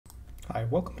Hi,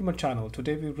 welcome to my channel.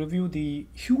 Today we review the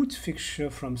huge fixture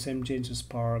from St James's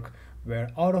Park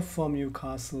where out-of-form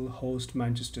Newcastle host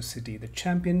Manchester City, the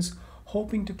champions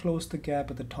hoping to close the gap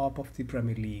at the top of the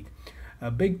Premier League. A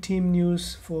big team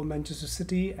news for Manchester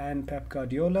City and Pep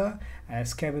Guardiola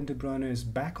as Kevin De Bruyne is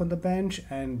back on the bench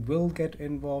and will get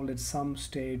involved at some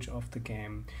stage of the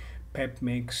game. Pep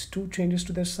makes two changes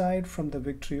to their side from the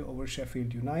victory over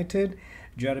Sheffield United.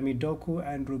 Jeremy Doku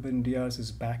and Ruben Dias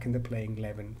is back in the playing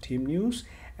 11. Team news: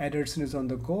 Ederson is on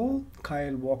the goal,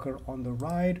 Kyle Walker on the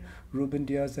right, Ruben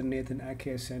Dias and Nathan Ake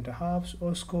as centre halves,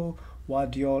 Osco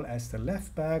Guardiola as the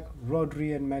left back,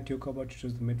 Rodri and Mateo Kovacic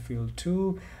as the midfield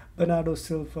two, Bernardo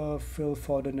Silva, Phil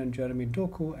Foden and Jeremy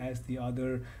Doku as the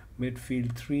other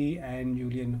midfield three, and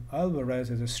Julian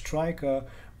Alvarez as a striker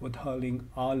with Erling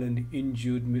Haaland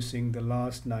injured, missing the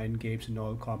last 9 games in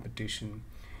all competition.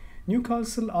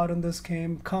 Newcastle are in this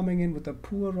game coming in with a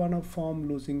poor run of form,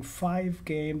 losing 5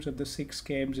 games of the 6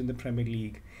 games in the Premier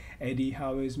League. Eddie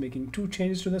Howe is making 2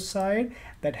 changes to the side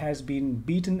that has been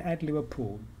beaten at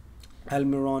Liverpool.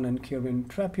 Almiron and Kieran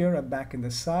Trippier are back in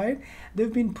the side.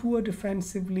 They've been poor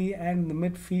defensively and in the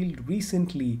midfield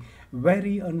recently,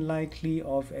 very unlikely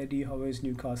of Eddie Howe's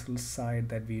Newcastle side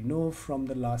that we know from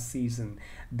the last season.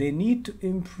 They need to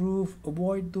improve,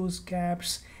 avoid those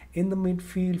gaps in the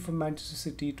midfield for Manchester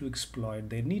City to exploit.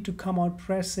 They need to come out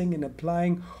pressing and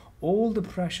applying all the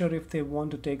pressure if they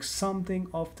want to take something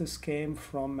off this game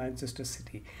from Manchester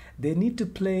City. They need to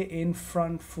play in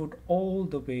front foot all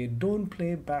the way. Don't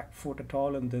play back foot at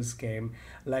all in this game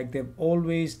like they've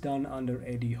always done under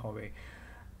Eddie Howe.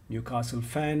 Newcastle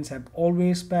fans have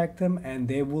always backed them and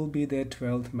they will be their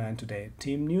 12th man today.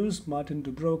 Team news: Martin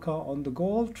Dubravka on the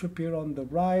goal, Trippier on the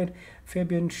right,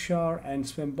 Fabian Schär and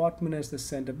Sven Botman as the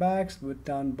centre backs with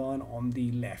Dan Burn on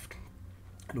the left.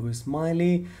 Lewis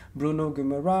Miley, Bruno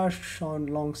Guimaraes, Sean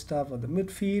Longstaff at the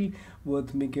midfield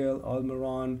with Miguel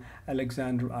Almiron,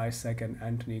 Alexander Isak and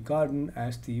Anthony Gordon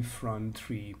as the front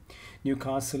three.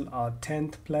 Newcastle are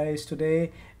 10th place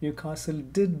today. Newcastle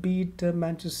did beat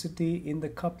Manchester City in the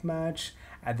cup match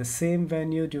at the same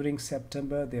venue during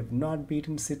September. They have not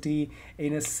beaten City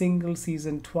in a single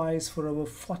season twice for over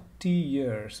 40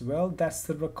 years. Well, that's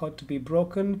the record to be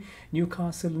broken.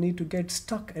 Newcastle need to get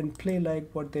stuck and play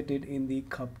like what they did in the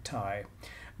cup tie.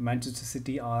 Manchester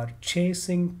City are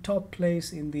chasing top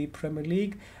place in the Premier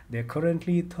League. They're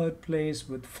currently 3rd place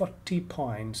with 40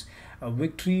 points. A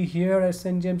victory here at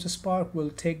St James's Park will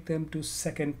take them to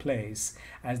 2nd place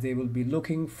as they will be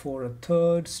looking for a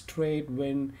 3rd straight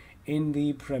win in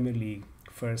the Premier League.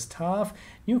 First half,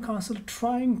 Newcastle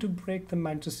trying to break the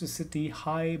Manchester City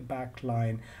high back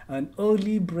line. An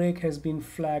early break has been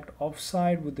flagged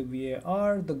offside with the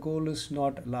VAR. The goal is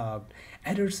not allowed.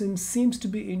 Ederson seems to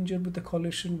be injured with the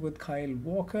collision with Kyle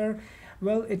Walker.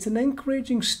 Well, it's an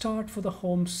encouraging start for the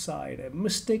home side. A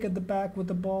mistake at the back with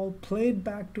the ball played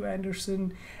back to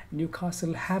Anderson.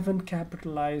 Newcastle haven't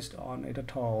capitalized on it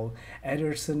at all.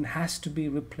 Ederson has to be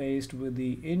replaced with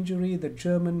the injury. The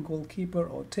German goalkeeper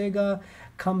Ortega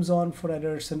comes on for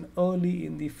Ederson early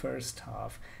in the first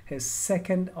half. His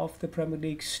 2nd of the Premier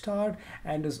League start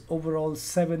and his overall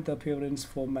 7th appearance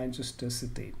for Manchester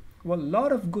City. Well, a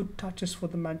lot of good touches for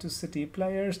the Manchester City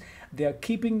players. They are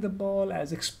keeping the ball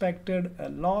as expected a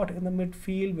lot in the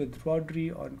midfield with Rodri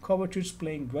and Kovacic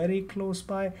playing very close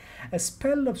by. A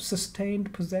spell of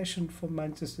sustained possession for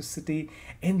Manchester City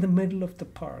in the middle of the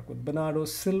park with Bernardo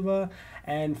Silva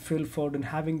and Phil Foden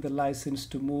having the license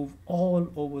to move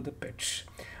all over the pitch.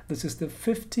 This is the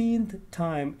 15th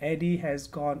time Eddie has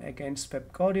gone against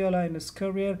Pep Guardiola in his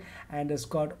career and has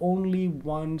got only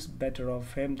once better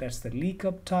of him. That's the League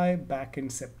Cup tie back in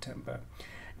September.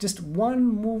 Just one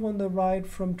move on the right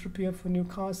from Trippier for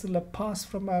Newcastle, a pass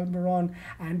from Almiron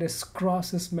and a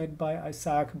cross is made by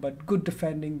Isak, but good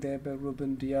defending there by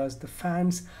Ruben Dias. The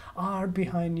fans are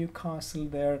behind Newcastle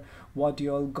there.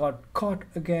 Guardiola got caught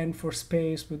again for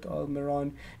space with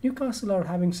Almiron. Newcastle are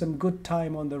having some good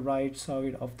time on the right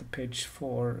side of the pitch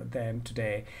for them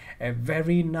today. A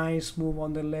very nice move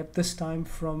on the left, this time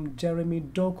from Jeremy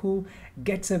Doku.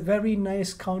 Gets a very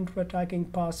nice counter-attacking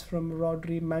pass from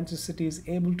Rodri. Manchester City is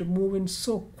able to move in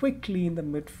so quickly in the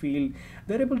midfield.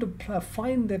 They're able to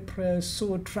find their press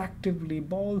so attractively.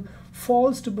 Ball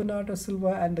falls to Bernardo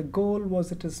Silva and the goal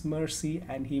was at his mercy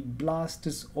and he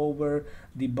blasts over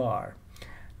the bar.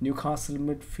 Newcastle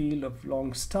midfield of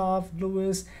Longstaff,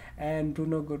 Lewis and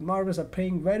Bruno Guimaraes are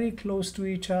playing very close to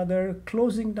each other,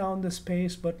 closing down the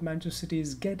space, but Manchester City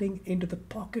is getting into the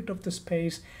pocket of the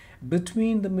space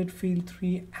between the midfield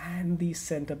three and the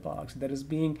centre backs. That is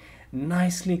being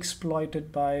nicely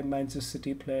exploited by Manchester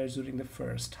City players during the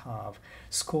first half.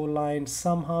 Scoreline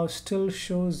somehow still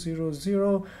shows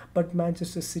 0-0, but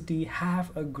Manchester City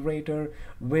have a greater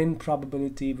win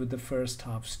probability with the first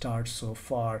half start so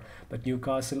far. But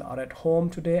Newcastle are at home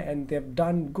today and they've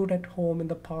done good at home in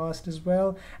the past as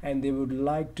well, and they would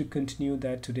like to continue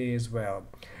that today as well.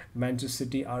 Manchester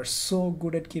City are so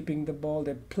good at keeping the ball.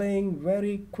 They're playing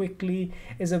very quickly.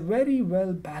 It's a very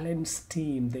well balanced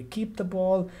team. They keep the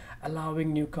ball,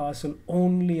 allowing Newcastle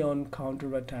only on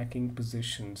counter-attacking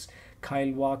positions.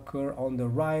 Kyle Walker on the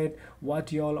right,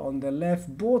 Wadiol on the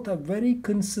left. Both are very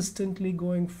consistently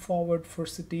going forward for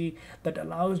City. That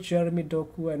allows Jeremy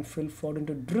Doku and Phil Foden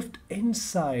to drift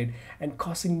inside and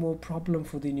causing more problem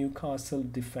for the Newcastle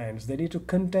defense. They need to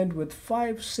contend with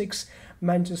 5-6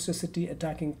 Manchester City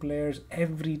attacking players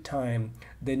every time.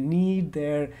 They need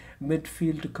their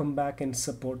midfield to come back and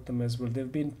support them as well.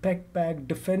 They've been pegged back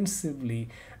defensively.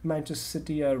 Manchester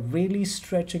City are really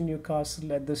stretching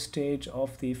Newcastle at this stage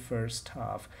of the first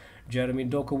half. Jeremy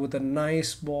Doku with a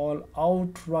nice ball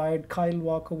outright. Kyle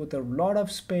Walker with a lot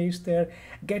of space there.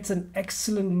 Gets an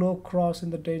excellent low cross in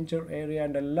the danger area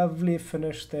and a lovely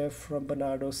finish there from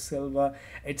Bernardo Silva.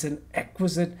 It's an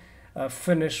exquisite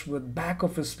finish with back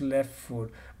of his left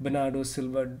foot. Bernardo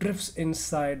Silva drifts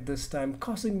inside this time,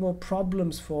 causing more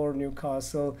problems for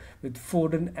Newcastle with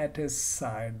Foden at his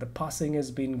side. The passing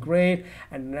has been great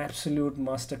and an absolute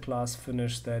masterclass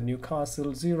finish there.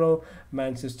 Newcastle 0,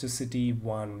 Manchester City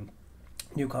 1.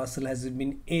 Newcastle hasn't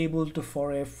been able to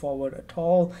foray forward at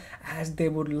all as they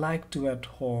would like to at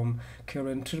home.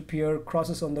 Kieran Trippier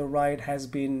crosses on the right has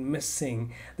been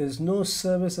missing. There's no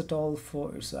service at all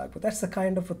for Isak. But that's the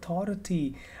kind of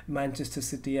authority Manchester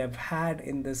City have had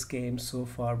in this game so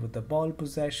far with the ball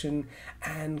possession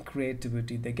and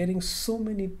creativity. They're getting so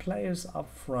many players up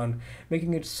front,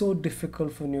 making it so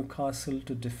difficult for Newcastle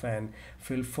to defend.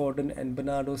 Phil Foden and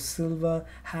Bernardo Silva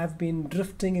have been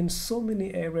drifting in so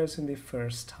many areas in the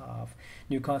first half.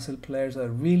 Newcastle players are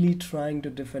really trying to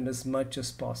defend as much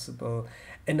as possible.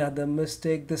 Another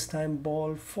mistake, this time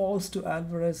ball falls to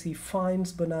Alvarez. He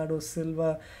finds Bernardo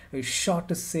Silva. His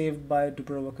shot is saved by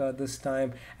Dubravka this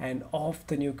time and off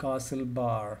the Newcastle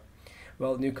bar.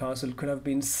 Well, Newcastle could have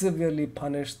been severely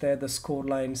punished there. The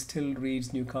scoreline still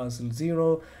reads Newcastle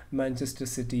 0, Manchester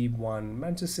City 1.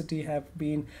 Manchester City have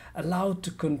been allowed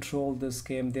to control this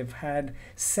game. They've had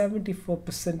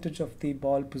 74% of the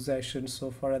ball possession so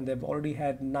far and they've already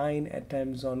had 9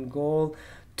 attempts on goal.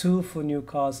 2 for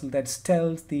Newcastle. That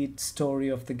tells the story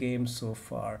of the game so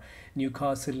far.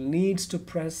 Newcastle needs to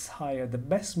press higher. The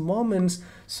best moments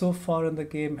so far in the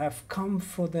game have come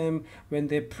for them when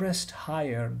they pressed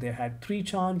higher. They had 3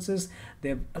 chances.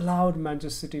 They've allowed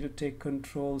Manchester City to take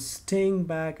control, staying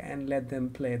back and let them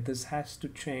play. This has to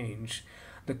change.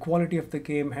 The quality of the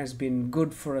game has been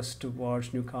good for us to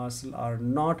watch. Newcastle are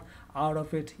not out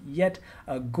of it yet.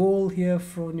 A goal here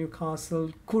for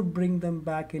Newcastle could bring them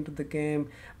back into the game.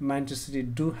 Manchester City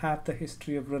do have the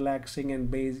history of relaxing and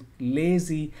being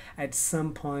lazy at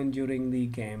some point during the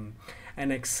game.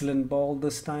 An excellent ball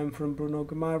this time from Bruno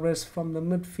Guimaraes from the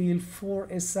midfield for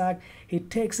Isak. He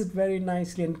takes it very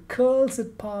nicely and curls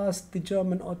it past the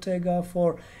German Ortega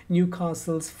for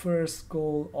Newcastle's first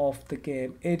goal of the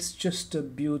game. It's just a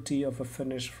beauty of a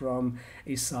finish from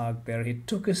Isak there. He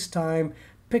took his time,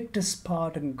 picked his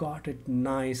spot and got it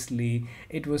nicely.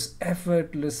 It was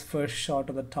effortless first shot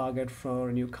of the target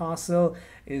for Newcastle.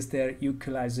 Is their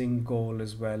equalizing goal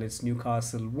as well. It's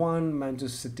Newcastle 1,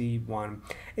 Manchester City 1.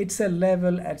 It's a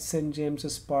level at St.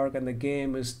 James's Park and the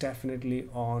game is definitely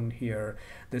on here.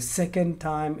 The second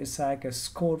time Isak has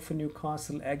scored for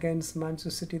Newcastle against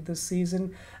Manchester City this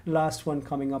season. Last one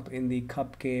coming up in the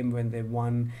cup game when they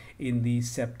won in the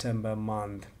September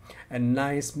month. A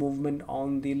nice movement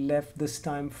on the left this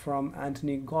time from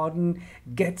Anthony Gordon.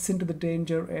 Gets into the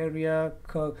danger area.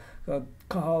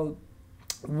 Carl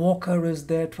Walker is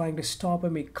there trying to stop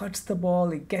him. He cuts the ball.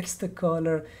 He gets the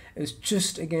curler. It's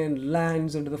just again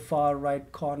lands into the far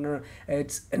right corner.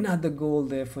 It's another goal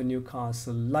there for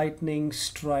Newcastle. Lightning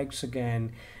strikes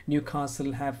again.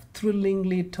 Newcastle have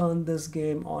thrillingly turned this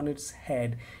game on its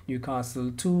head.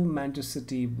 Newcastle 2, Manchester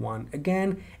City 1.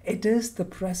 Again, it is the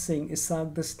pressing.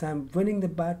 Isak this time winning the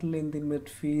battle in the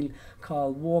midfield.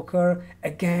 Carl Walker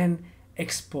again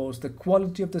exposed. The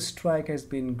quality of the strike has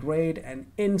been great. An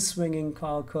in-swinging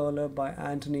car curler by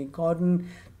Anthony Gordon.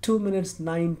 2 minutes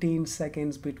 19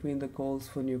 seconds between the goals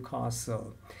for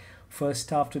Newcastle. First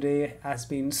half today has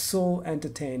been so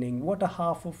entertaining. What a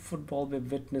half of football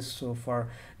we've witnessed so far.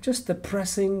 Just the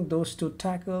pressing, those two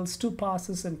tackles, two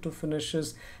passes and two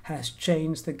finishes has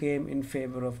changed the game in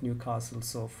favor of Newcastle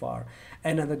so far.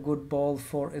 Another good ball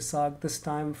for Isaac, this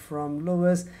time from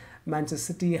Lewis.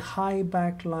 Manchester City high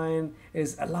back line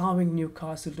is allowing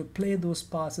Newcastle to play those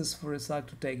passes for Isaac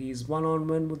to take. He's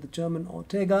one-on-one with the German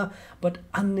Ortega, but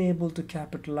unable to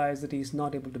capitalize that he's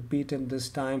not able to beat him this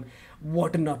time.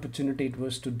 What an opportunity it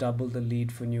was to double the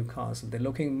lead for Newcastle. They're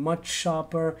looking much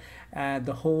sharper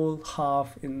the whole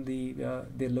half in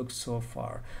they look so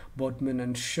far. Botman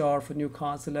and Shaw for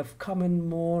Newcastle have come in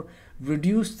more,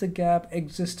 reduced the gap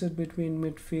existed between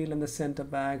midfield and the centre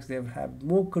backs. They've had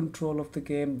more control of the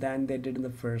game than they did in the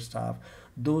first half.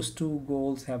 Those two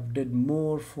goals have did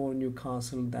more for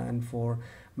Newcastle than for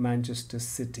Manchester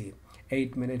City.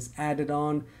 8 minutes added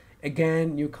on.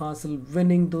 Again, Newcastle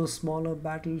winning those smaller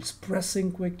battles,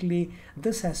 pressing quickly.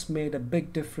 This has made a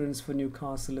big difference for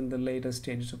Newcastle in the later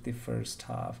stages of the first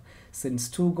half. Since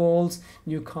 2 goals,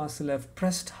 Newcastle have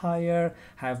pressed higher,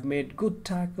 have made good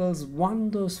tackles, won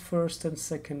those first and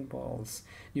second balls.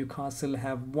 Newcastle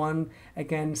have won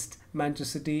against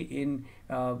Manchester City in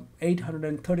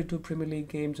 832 Premier League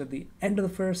games. At the end of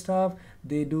the first half,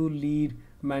 they do lead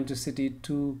Manchester City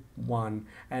 2-1.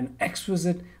 An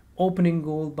exquisite opening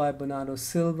goal by Bernardo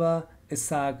Silva,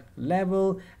 Isaac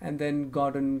level, and then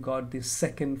Gordon got the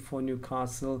second for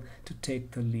Newcastle to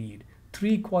take the lead.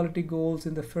 3 quality goals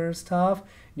in the first half.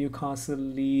 Newcastle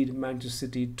lead Manchester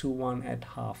City 2-1 at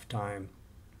half-time.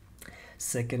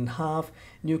 Second half,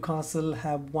 Newcastle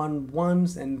have won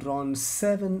once and drawn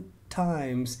 7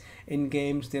 times in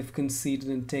games they've conceded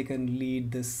and taken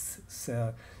lead this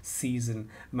season.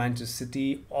 Manchester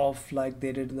City off like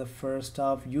they did in the first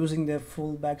half, using their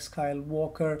fullbacks Kyle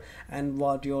Walker and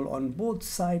Guardiola on both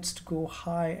sides to go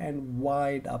high and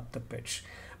wide up the pitch.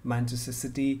 Manchester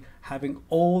City having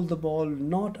all the ball,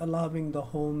 not allowing the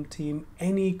home team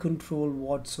any control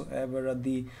whatsoever at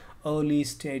the early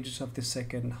stages of the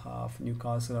second half.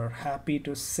 Newcastle are happy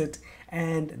to sit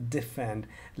and defend,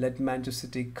 let Manchester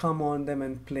City come on them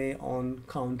and play on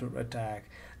counter attack.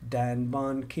 Dan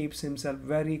Burn keeps himself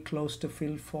very close to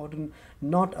Phil Foden,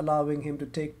 not allowing him to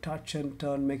take touch and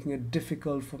turn, making it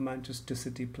difficult for Manchester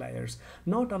City players,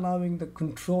 not allowing the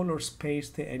control or space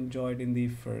they enjoyed in the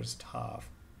first half.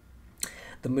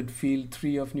 The midfield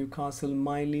 3 of Newcastle,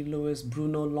 Miley, Lewis,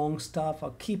 Bruno, Longstaff,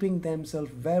 are keeping themselves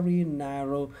very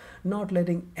narrow, not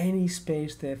letting any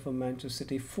space there for Manchester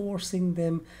City, forcing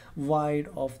them wide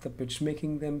off the pitch,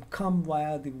 making them come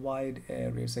via the wide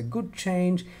areas. A good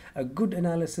change, a good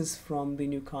analysis from the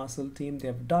Newcastle team. They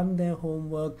have done their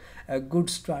homework, a good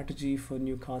strategy for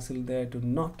Newcastle there to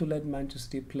not to let Manchester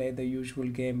City play the usual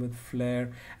game with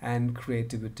flair and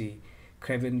creativity.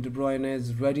 Kevin De Bruyne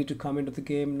is ready to come into the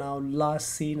game now, last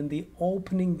seen in the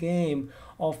opening game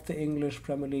of the English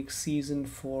Premier League season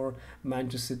for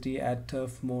Manchester City at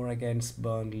Turf Moor against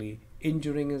Burnley,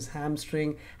 injuring his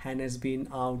hamstring and has been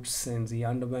out since. He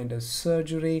underwent a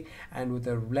surgery and with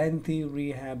a lengthy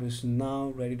rehab is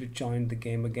now ready to join the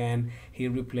game again. He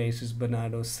replaces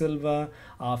Bernardo Silva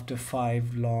after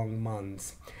 5 long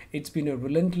months. It's been a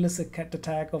relentless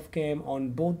attack of game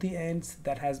on both the ends.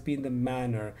 That has been the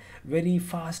manner. Very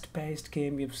fast-paced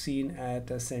game we've seen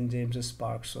at St. James's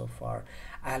Park so far.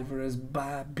 Alvarez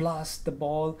blasts the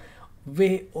ball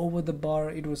way over the bar.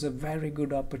 It was a very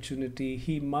good opportunity.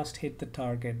 He must hit the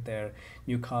target there.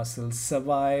 Newcastle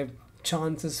survive.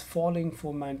 Chances falling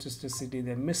for Manchester City.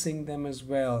 They're missing them as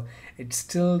well. It's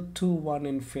still 2-1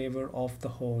 in favor of the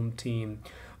home team.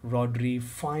 Rodri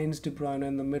finds De Bruyne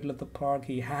in the middle of the park.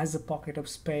 He has a pocket of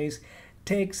space,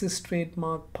 takes a straight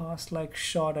mark pass like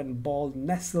shot, and ball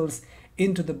nestles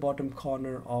into the bottom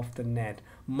corner of the net.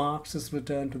 Marks his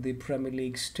return to the Premier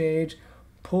League stage,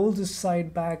 pulls his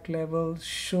side back level,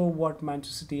 show what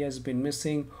Manchester City has been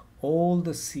missing all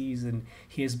the season.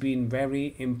 He has been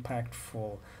very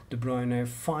impactful. De Bruyne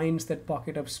finds that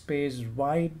pocket of space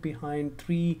right behind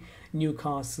 3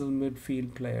 Newcastle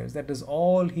midfield players. That is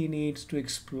all he needs to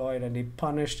exploit, and he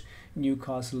punished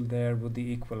Newcastle there with the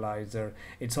equalizer.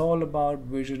 It's all about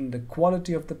vision, the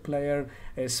quality of the player.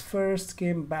 His first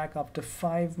game back after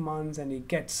 5 months, and he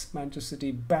gets Manchester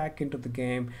City back into the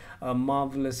game. A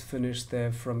marvelous finish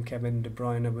there from Kevin De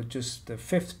Bruyne with just the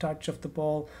 5th touch of the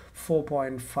ball,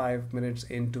 4.5 minutes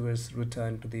into his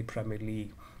return to the Premier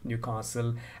League.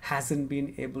 Newcastle hasn't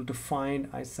been able to find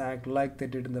Isaac like they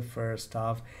did in the first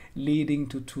half, leading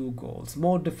to 2 goals.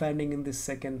 More defending in the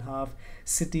second half.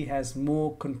 City has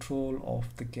more control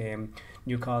of the game.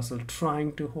 Newcastle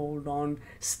trying to hold on,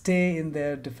 stay in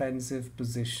their defensive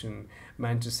position.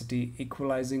 Manchester City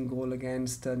equalizing goal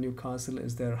against Newcastle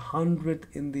is their 100th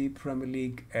in the Premier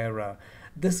League era.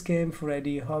 This game for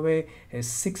Eddie Howe, his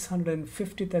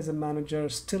 650th as a manager,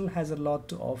 still has a lot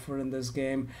to offer in this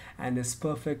game and is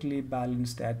perfectly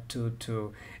balanced at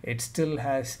 2-2. It still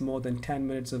has more than 10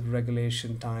 minutes of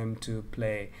regulation time to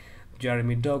play.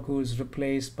 Jeremy Doku is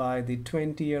replaced by the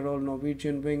 20-year-old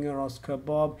Norwegian winger Oscar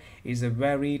Bob. He's a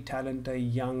very talented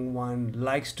young one,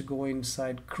 likes to go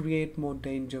inside, create more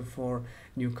danger for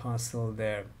Newcastle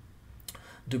there.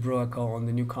 Dubravka on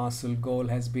the Newcastle goal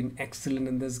has been excellent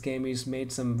in this game. He's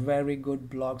made some very good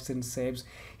blocks and saves.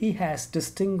 He has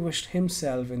distinguished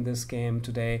himself in this game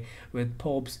today. With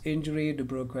Pope's injury,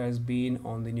 Dubravka has been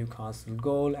on the Newcastle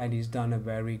goal and he's done a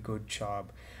very good job.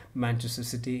 Manchester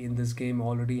City in this game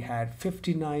already had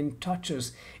 59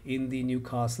 touches in the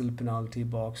Newcastle penalty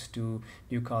box to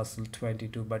Newcastle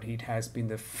 22, but it has been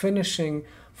the finishing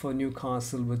for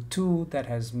Newcastle with 2 that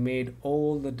has made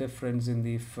all the difference in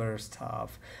the first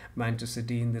half. Manchester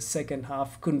City in the second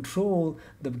half control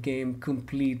the game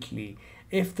completely.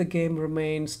 If the game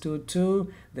remains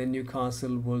 2-2, then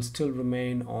Newcastle will still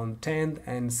remain on 10th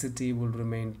and City will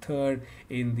remain 3rd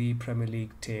in the Premier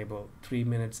League table. 3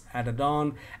 minutes added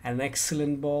on. An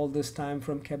excellent ball this time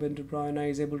from Kevin De Bruyne.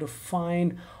 Is able to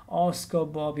find Oscar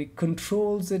Bob. He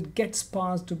controls it, gets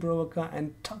past Dubravka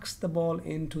and tucks the ball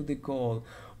into the goal.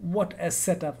 What a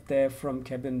setup there from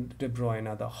Kevin De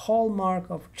Bruyne, the hallmark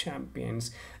of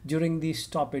champions. During the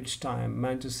stoppage time,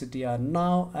 Manchester City are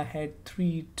now ahead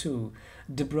 3-2.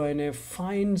 De Bruyne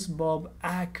finds Bob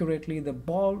accurately, the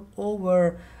ball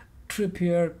over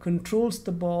Trippier, controls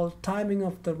the ball, timing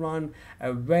of the run,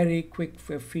 a very quick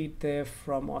feed there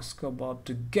from Oscar Bob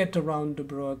to get around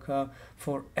Dubravka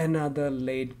for another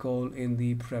late goal in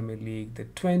the Premier League. The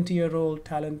 20-year-old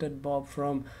talented Bob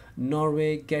from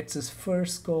Norway gets his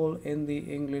first goal in the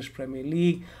English Premier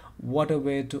League. What a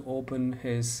way to open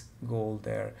his goal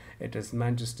there. It is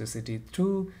Manchester City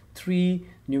 2-3,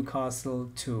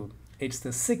 Newcastle 2. It's the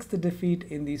 6th defeat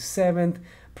in the 7th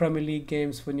Premier League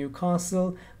games for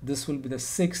Newcastle. This will be the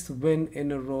 6th win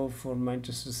in a row for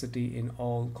Manchester City in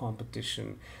all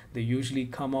competition. They usually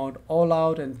come out all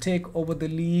out and take over the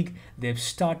league. They've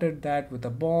started that with a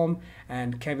bomb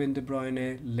and Kevin De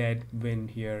Bruyne led win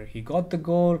here. He got the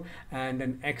goal and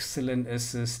an excellent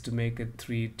assist to make it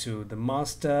 3-2. The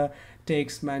master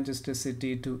takes Manchester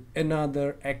City to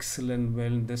another excellent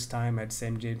win, this time at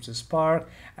St. James's Park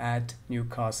at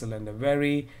Newcastle, and a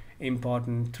very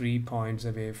important 3 points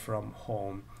away from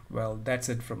home. Well, that's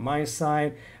it from my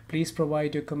side. Please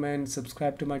provide your comments,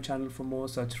 subscribe to my channel for more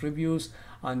such reviews.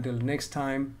 Until next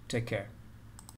time, take care.